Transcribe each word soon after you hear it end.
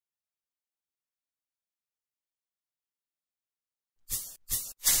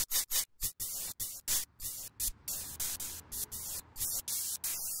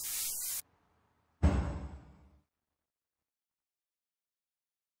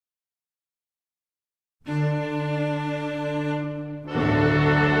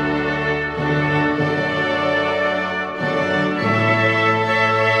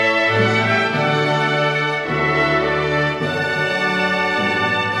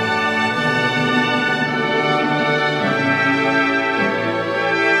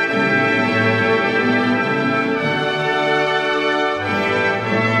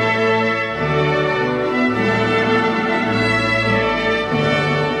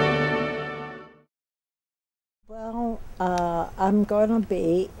I'm going to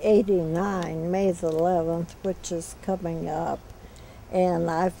be 89 May the 11th, which is coming up,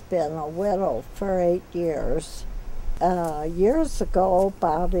 and I've been a widow for 8 years. Years ago,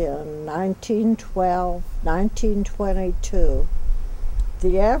 about in 1912, 1922,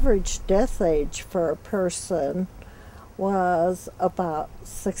 the average death age for a person was about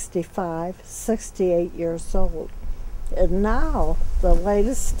 65, 68 years old. And now the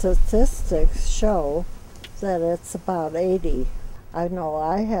latest statistics show that it's about 80. I know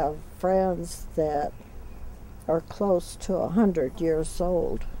I have friends that are close to 100 years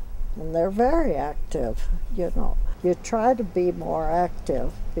old, and they're very active, you know. You try to be more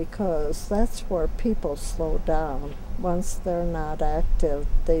active because that's where people slow down. Once they're not active,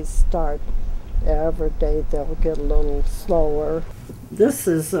 they start, every day they'll get a little slower. This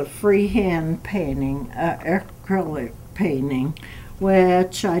is a freehand painting, acrylic painting,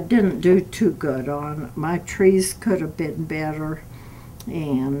 which I didn't do too good on. My trees could have been better,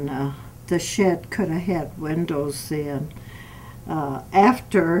 and the shed could have had windows in.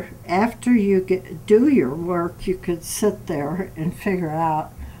 After you do your work, you could sit there and figure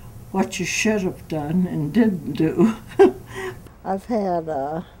out what you should have done and didn't do. I've had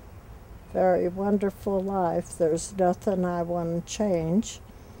a very wonderful life. There's nothing I want to change.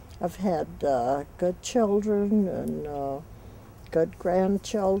 I've had good children and good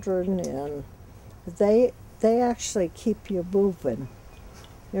grandchildren, and they actually keep you moving.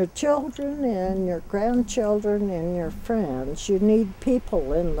 Your children and your grandchildren and your friends. You need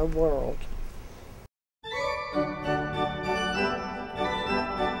people in the world.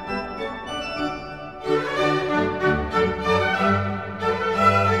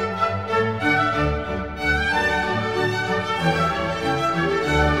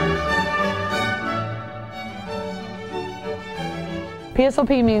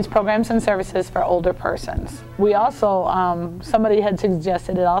 PSOP means Programs and Services for Older Persons. We also, somebody had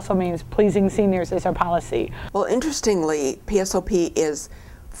suggested it also means pleasing seniors is our policy. Well, interestingly, PSOP is,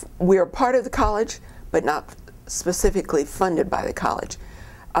 we're part of the college, but not specifically funded by the college.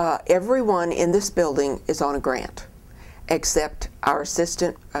 Everyone in this building is on a grant, except our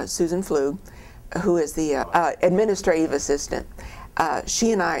assistant, Susan Flug, who is the administrative assistant.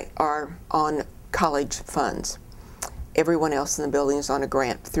 She and I are on college funds. Everyone else in the building is on a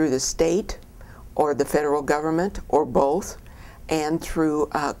grant through the state or the federal government or both, and through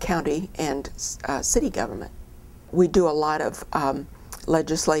county and city government. We do a lot of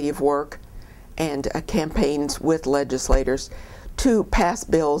legislative work and campaigns with legislators to pass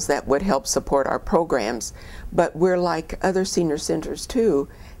bills that would help support our programs, but we're like other senior centers too,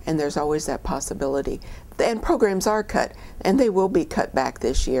 and there's always that possibility. And programs are cut, and they will be cut back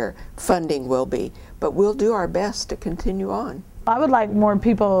this year. Funding will be, but we'll do our best to continue on. I would like more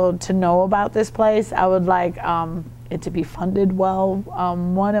people to know about this place. I would like it to be funded well.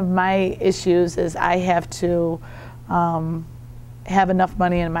 One of my issues is I have to have enough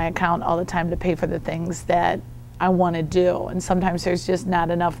money in my account all the time to pay for the things that I want to do, and sometimes there's just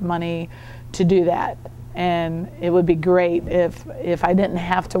not enough money to do that. And it would be great if I didn't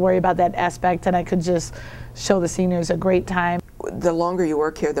have to worry about that aspect and I could just show the seniors a great time. The longer you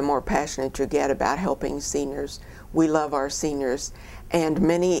work here, the more passionate you get about helping seniors. We love our seniors, and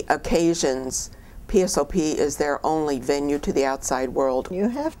many occasions PSOP is their only venue to the outside world. You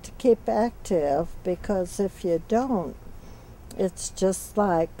have to keep active, because if you don't, it's just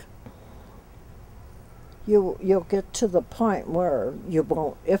like you'll get to the point where you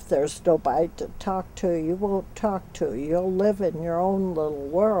won't, if there's nobody to talk to, you won't talk to. You'll live in your own little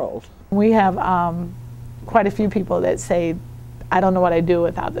world. We have quite a few people that say, I don't know what I do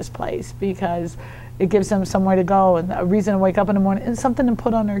without this place, because it gives them somewhere to go and a reason to wake up in the morning and something to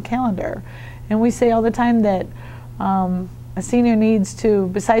put on their calendar. And we say all the time that a senior needs to,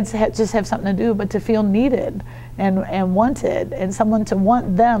 besides just have something to do, but to feel needed and wanted, and someone to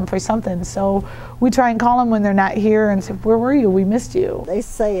want them for something. So we try and call them when they're not here and say, where were you? We missed you. They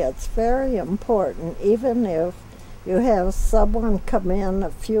say it's very important, even if you have someone come in a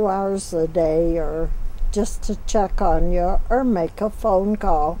few hours a day or just to check on you or make a phone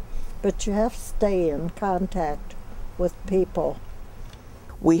call, but you have to stay in contact with people.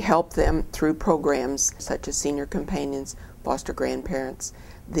 We help them through programs such as Senior Companions, Foster Grandparents,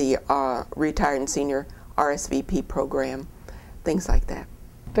 the Retired and Senior RSVP program, things like that.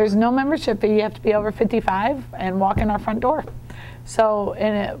 There's no membership fee. You have to be over 55 and walk in our front door. So,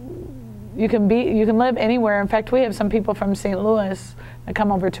 you can live anywhere. In fact, we have some people from St. Louis that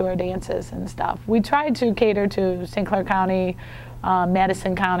come over to our dances and stuff. We try to cater to St. Clair County,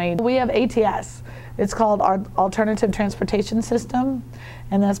 Madison County. We have ATS. It's called our Alternative Transportation System,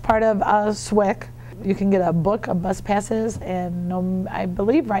 and that's part of SWIC. you can get a book of bus passes, and I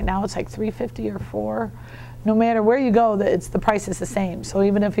believe right now it's like $3.50 or $4. No matter where you go, the price is the same. So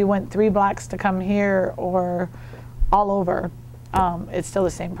even if you went 3 blocks to come here or all over, it's still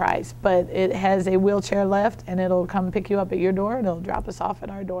the same price. But it has a wheelchair lift, and it'll come pick you up at your door, and it'll drop us off at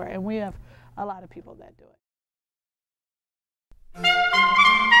our door. And we have a lot of people that do it.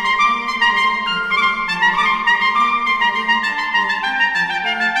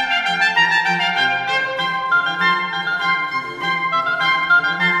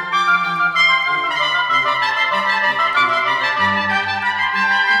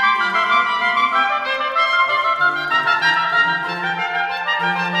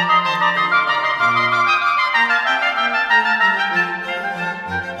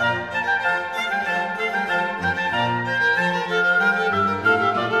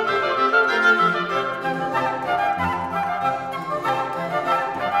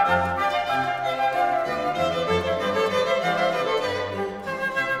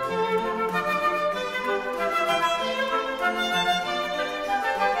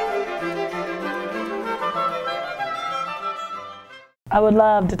 I would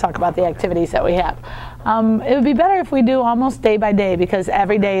love to talk about the activities that we have. It would be better if we do almost day by day, because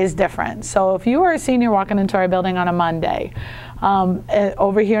every day is different. So if you were a senior walking into our building on a Monday,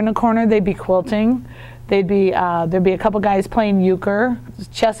 over here in the corner they'd be quilting. There'd be a couple guys playing euchre.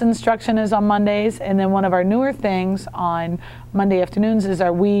 Chess instruction is on Mondays, and then one of our newer things on Monday afternoons is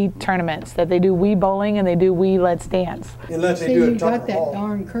our Wii tournaments, that they do Wii bowling and they do Wii Let's Dance. See, you got that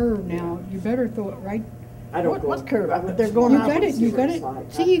darn curve now. You better throw it right. I don't What go. curve? They're going You out. got it. You got it.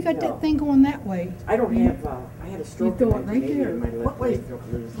 See, you got that thing going that way. I don't have. I had a stroke. throw in it right 1980 there. and my left What way? leg felt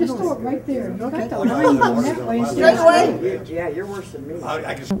loose. Just throw it right there. You got the Okay. line going that way. Straight away? Yeah, you're worse than me.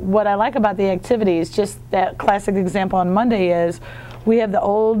 What I like about the activities, just that classic example on Monday, is we have the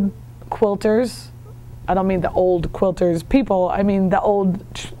old quilters. I don't mean the old quilters people, I mean the old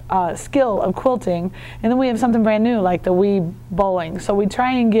skill of quilting. And then we have something brand new like the Wii bowling. So we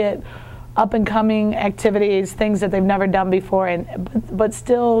try and get up and coming activities, things that they've never done before, but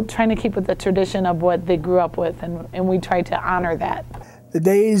still trying to keep with the tradition of what they grew up with, and we try to honor that. The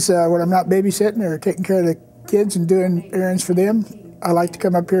days when I'm not babysitting or taking care of the kids and doing errands for them, I like to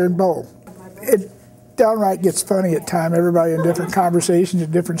come up here and bowl. It downright gets funny at times, everybody in different conversations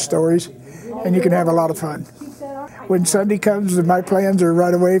and different stories, and you can have a lot of fun. When Sunday comes, my plans are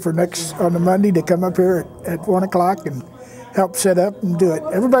right away for on the Monday to come up here at 1 o'clock and help set up and do it.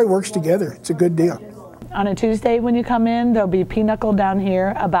 Everybody works together. It's a good deal. On a Tuesday when you come in, there'll be pinochle down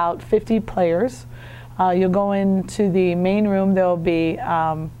here, about 50 players. You'll go into the main room, there'll be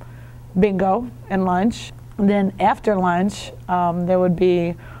bingo and lunch. And then after lunch, there would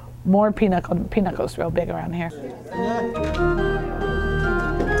be more pinochle. Pinocle's real big around here.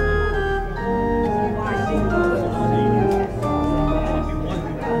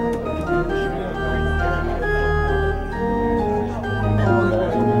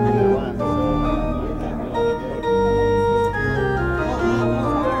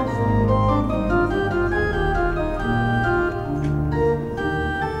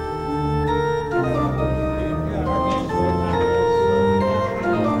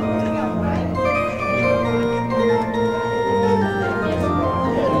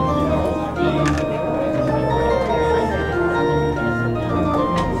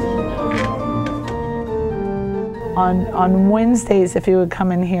 On Wednesdays, if you would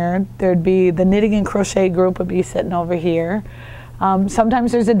come in here, there'd be the knitting and crochet group would be sitting over here.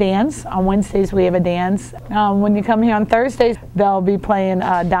 Sometimes there's a dance. On Wednesdays we have a dance. When you come here on Thursdays, they'll be playing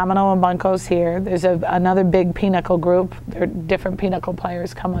domino and bunkos here. There's another big pinochle group. There are different pinochle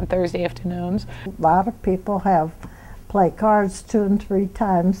players come on Thursday afternoons. A lot of people play cards 2 and 3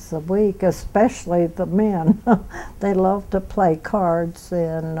 times a week, especially the men. They love to play cards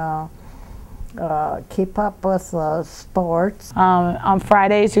and keep up with sports. On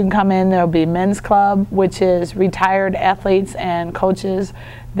Fridays you can come in, there'll be men's club, which is retired athletes and coaches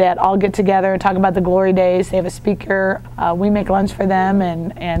that all get together and talk about the glory days. They have a speaker, we make lunch for them,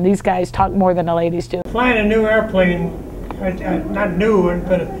 and these guys talk more than the ladies do. Flying a new airplane, not new,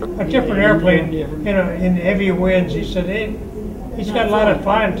 but a different airplane, in heavy winds, he said he's got a lot of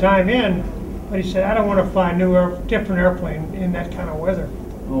flying time in, but he said, I don't want to fly a different airplane in that kind of weather.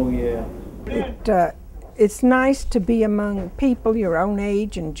 Oh yeah. It's nice to be among people your own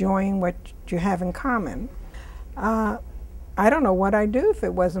age, enjoying what you have in common. I don't know what I'd do if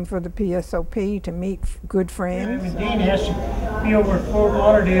it wasn't for the PSOP, to meet good friends. Dean has to be over at Fort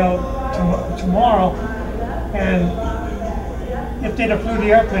Lauderdale tomorrow, and if they'd have flew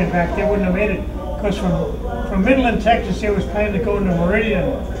the airplane back, they wouldn't have made it, because from Midland, Texas, they was planning to go into Meridian,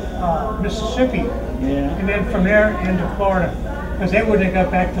 Mississippi, Yeah. and then from there into Florida, because they wouldn't have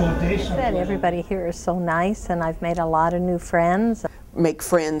got back till the day. Said everybody here is so nice, and I've made a lot of new friends. Make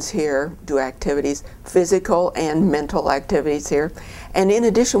friends here, do activities, physical and mental activities here. And in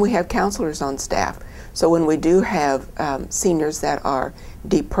addition, we have counselors on staff. So when we do have seniors that are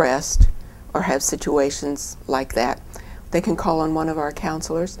depressed or have situations like that, they can call on one of our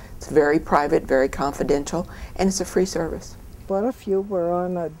counselors. It's very private, very confidential, and it's a free service. What if you were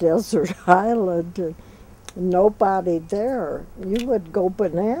on a desert island and nobody there? You would go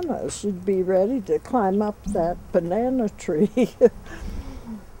bananas. You'd be ready to climb up that banana tree.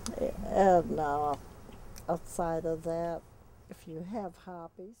 And outside of that, if you have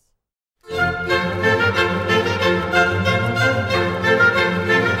hobbies.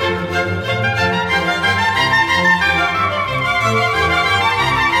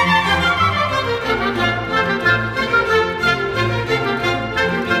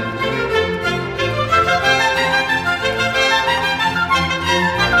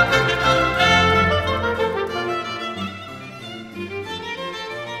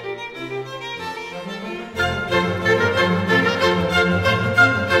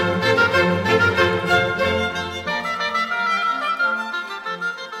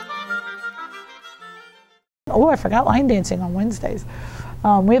 Oh, I forgot line dancing on Wednesdays.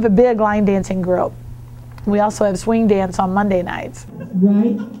 We have a big line dancing group. We also have swing dance on Monday nights.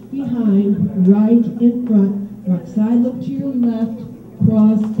 Right behind, right in front, right side, look to your left,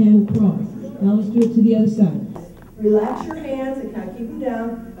 cross and cross. Now let's do it to the other side. Relax your hands and kind of keep them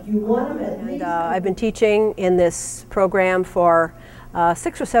down. You want them at least. I've been teaching in this program for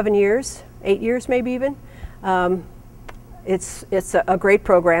 6 or 7 years, 8 years maybe even. It's a great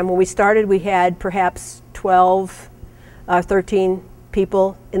program. When we started, we had perhaps 12, 13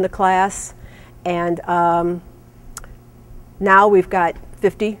 people in the class, and now we've got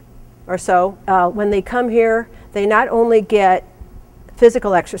 50 or so. When they come here, they not only get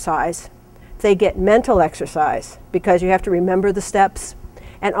physical exercise, they get mental exercise because you have to remember the steps,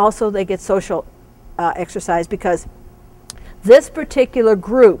 and also they get social exercise because this particular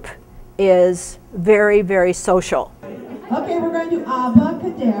group is very, very social. Okay, we're going to do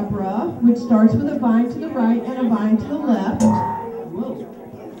Abacadabra, which starts with a vine to the right and a vine to the left. Whoa.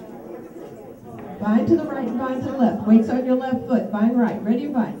 Vine to the right and vine to the left. Weights on your left foot. Vine right. Ready,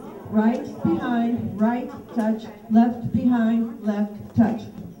 vine. Right, behind, right, touch. Left, behind, left, touch.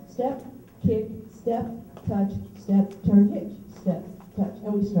 Step, kick, step, touch, step, turn, hitch, step, touch.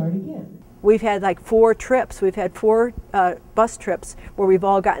 And we start again. We've had like 4 trips. We've had 4 bus trips where we've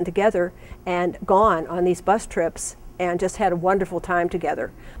all gotten together and gone on these bus trips and just had a wonderful time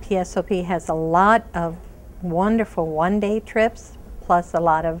together. PSOP has a lot of wonderful one-day trips, plus a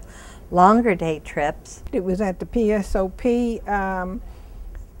lot of longer day trips. It was at the PSOP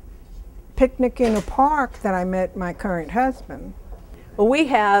picnic in a park that I met my current husband. Well, we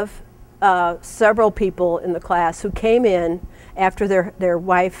have several people in the class who came in after their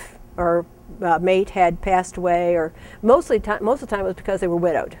wife or mate had passed away, or most of the time it was because they were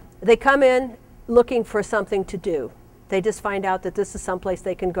widowed. They come in looking for something to do. They just find out that this is someplace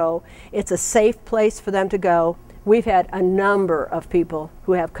they can go. It's a safe place for them to go. We've had a number of people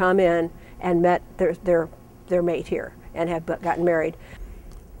who have come in and met their mate here and have gotten married.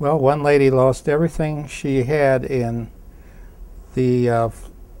 Well, one lady lost everything she had in the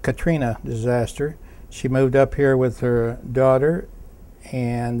Katrina disaster. She moved up here with her daughter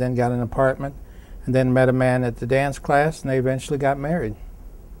and then got an apartment and then met a man at the dance class, and they eventually got married.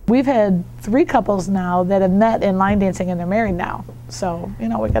 We've had 3 couples now that have met in line dancing and they're married now. So, you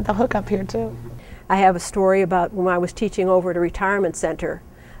know, we got the hookup here too. I have a story about when I was teaching over at a retirement center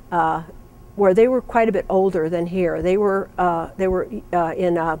where they were quite a bit older than here. They were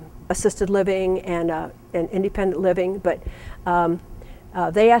in assisted living and independent living, but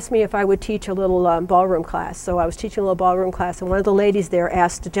they asked me if I would teach a little ballroom class. So I was teaching a little ballroom class, and one of the ladies there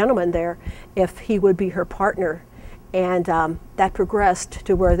asked a gentleman there if he would be her partner. And that progressed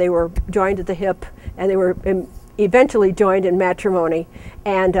to where they were joined at the hip, and they were eventually joined in matrimony.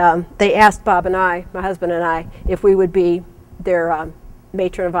 And they asked Bob and I, my husband and I, if we would be their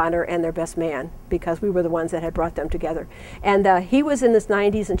matron of honor and their best man, because we were the ones that had brought them together. And he was in his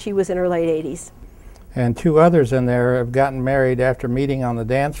 90s and she was in her late 80s. And 2 others in there have gotten married after meeting on the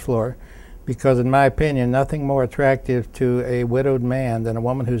dance floor, because in my opinion, nothing more attractive to a widowed man than a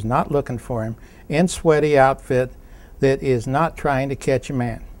woman who's not looking for him in sweaty outfit that is not trying to catch a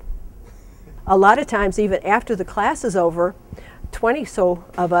man. A lot of times, even after the class is over, 20 so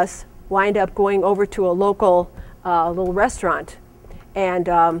of us wind up going over to a local little restaurant and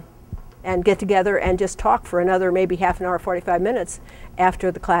and get together and just talk for another maybe half an hour, 45 minutes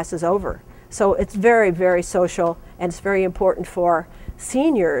after the class is over. So it's very, very social, and it's very important for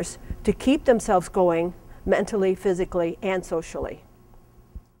seniors to keep themselves going mentally, physically, and socially.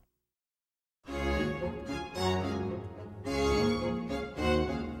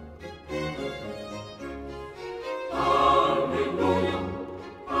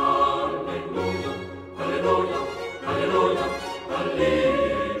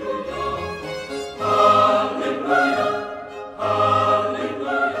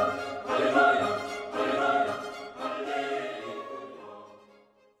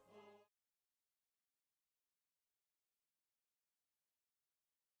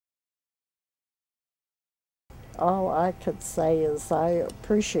 All I could say is I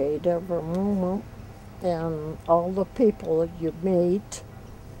appreciate every moment and all the people you meet.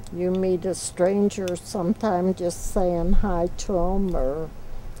 You meet a stranger, sometimes just saying hi to them or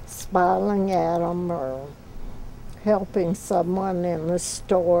smiling at them or helping someone in the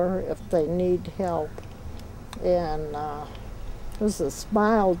store if they need help. And because a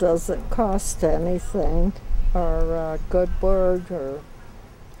smile doesn't cost anything, or a good word or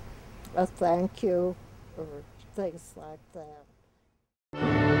a thank you or things like that.